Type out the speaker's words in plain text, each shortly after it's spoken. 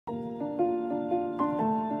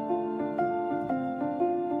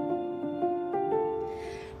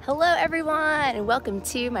Hello everyone, and welcome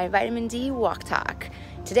to my vitamin D walk talk.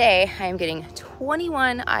 Today I am getting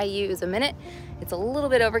 21 IUs a minute. It's a little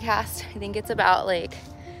bit overcast. I think it's about like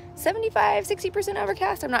 75-60%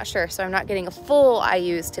 overcast. I'm not sure, so I'm not getting a full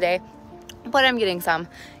IUs today, but I'm getting some.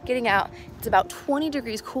 Getting out. It's about 20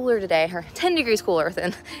 degrees cooler today, or 10 degrees cooler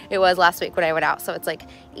than it was last week when I went out. So it's like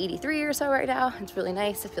 83 or so right now. It's really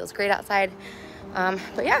nice. It feels great outside.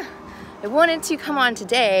 But yeah, I wanted to come on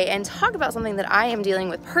today and talk about something that I am dealing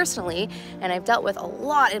with personally, and I've dealt with a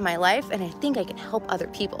lot in my life, and I think I can help other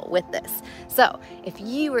people with this. So if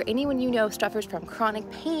you or anyone you know suffers from chronic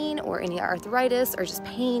pain or any arthritis or just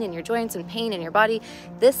pain in your joints and pain in your body,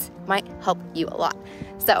 this might help you a lot.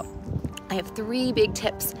 So I have 3 big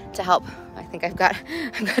tips to help. I think I've got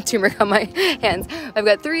turmeric on my hands. I've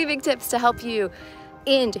got 3 big tips to help you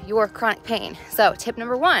end your chronic pain. So tip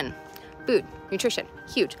number 1, food, nutrition,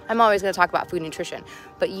 huge. I'm always going to talk about food and nutrition,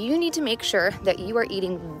 but you need to make sure that you are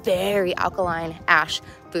eating very alkaline ash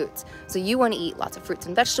foods. So you want to eat lots of fruits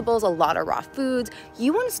and vegetables, a lot of raw foods.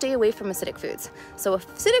 You want to stay away from acidic foods. So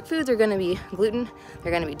acidic foods are going to be gluten,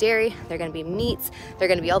 they're going to be dairy, they're going to be meats, they're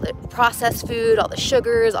going to be all the processed food, all the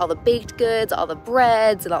sugars, all the baked goods, all the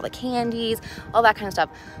breads and all the candies, all that kind of stuff.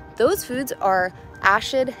 Those foods are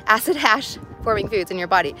acid ash forming foods in your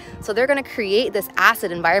body. So they're going to create this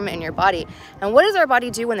acid environment in your body. And what does our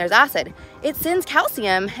body do when there's acid? It sends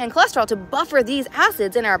calcium and cholesterol to buffer these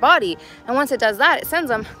acids in our body. And once it does that, it sends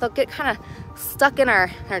them, they'll get kind of stuck in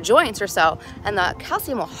our joints or so, and the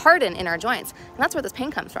calcium will harden in our joints. And that's where this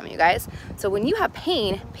pain comes from, you guys. So when you have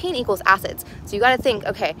pain equals acids. So you got to think,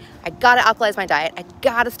 okay, I got to alkalize my diet. I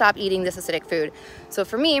got to stop eating this acidic food. So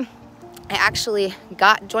for me, I actually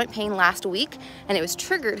got joint pain last week, and it was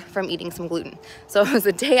triggered from eating some gluten. So it was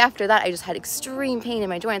the day after that, I just had extreme pain in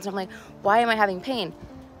my joints. And I'm like, why am I having pain?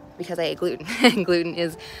 Because I ate gluten. And gluten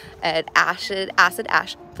is an acid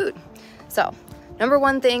ash food. So number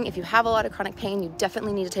 1 thing, if you have a lot of chronic pain, you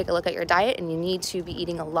definitely need to take a look at your diet, and you need to be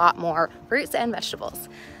eating a lot more fruits and vegetables.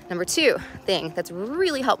 Number 2 thing that's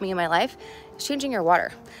really helped me in my life is changing your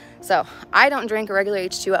water. So I don't drink a regular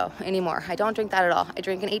H2O anymore. I don't drink that at all. I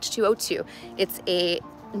drink an H2O2. It's a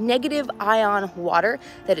negative ion water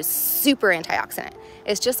that is super antioxidant.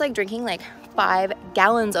 It's just like drinking like 5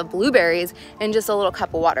 gallons of blueberries in just a little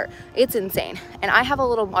cup of water. It's insane. And I have a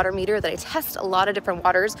little water meter that I test a lot of different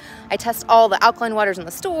waters. I test all the alkaline waters in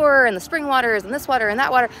the store, and the spring waters, and this water and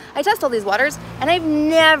that water. I test all these waters, and I've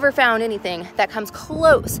never found anything that comes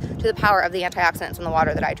close to the power of the antioxidants in the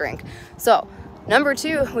water that I drink. So number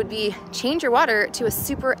 2 would be change your water to a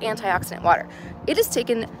super antioxidant water. It has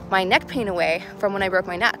taken my neck pain away from when I broke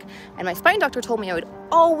my neck. And my spine doctor told me I would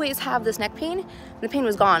always have this neck pain, and the pain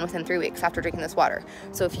was gone within 3 weeks after drinking this water.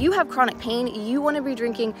 So if you have chronic pain, you want to be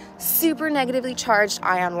drinking super negatively charged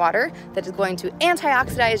ion water that is going to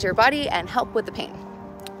antioxidize your body and help with the pain.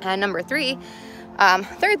 And number 3,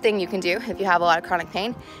 third thing you can do if you have a lot of chronic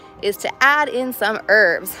pain is to add in some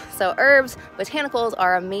herbs. So herbs, botanicals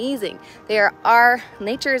are amazing. They are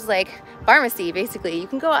nature's like pharmacy, basically. You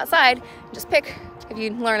can go outside and just pick, if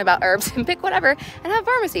you learn about herbs, and pick whatever and have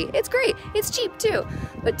pharmacy. It's great. It's cheap too.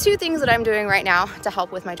 But 2 things that I'm doing right now to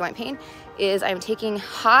help with my joint pain is I'm taking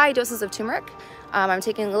high doses of turmeric. I'm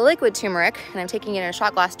taking liquid turmeric, and I'm taking it in a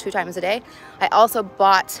shot glass 2 times a day. I also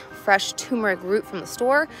bought fresh turmeric root from the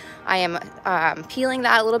store. I am peeling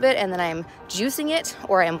that a little bit, and then I'm juicing it,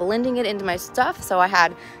 or I'm blending it into my stuff. So I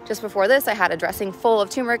had, just before this, I had a dressing full of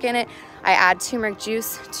turmeric in it. I add turmeric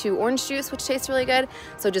juice to orange juice, which tastes really good.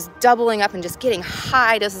 So just doubling up and just getting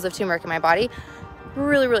high doses of turmeric in my body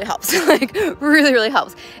really helps. Like really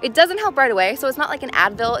helps. It doesn't help right away, so it's not like an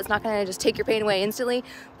Advil. It's not gonna just take your pain away instantly,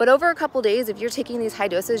 but over a couple days, if you're taking these high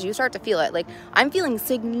doses, you start to feel it. Like I'm feeling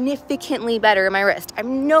significantly better in my wrist.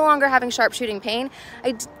 I'm no longer having sharp shooting pain.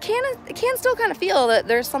 I can still kind of feel that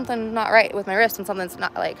there's something not right with my wrist, and something's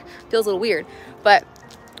not, like, feels a little weird, but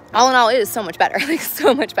all in all, it is so much better, like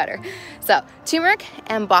so much better. So turmeric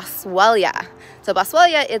and boswellia. So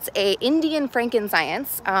boswellia, it's a Indian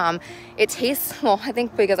frankincense. It tastes, well, I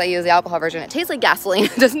think because I use the alcohol version, it tastes like gasoline.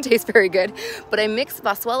 It doesn't taste very good. But I mix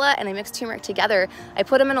boswellia and I mix turmeric together. I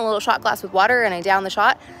put them in a little shot glass with water, and I down the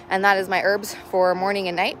shot, and that is my herbs for morning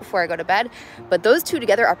and night before I go to bed. But those 2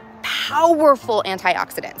 together are powerful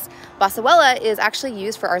antioxidants. Boswellia is actually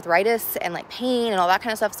used for arthritis and like pain and all that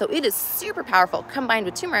kind of stuff. So it is super powerful combined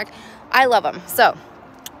with turmeric. I love them. So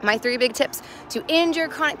my 3 big tips to end your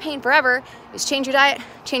chronic pain forever is change your diet,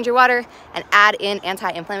 change your water, and add in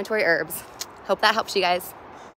anti-inflammatory herbs. Hope that helps you guys.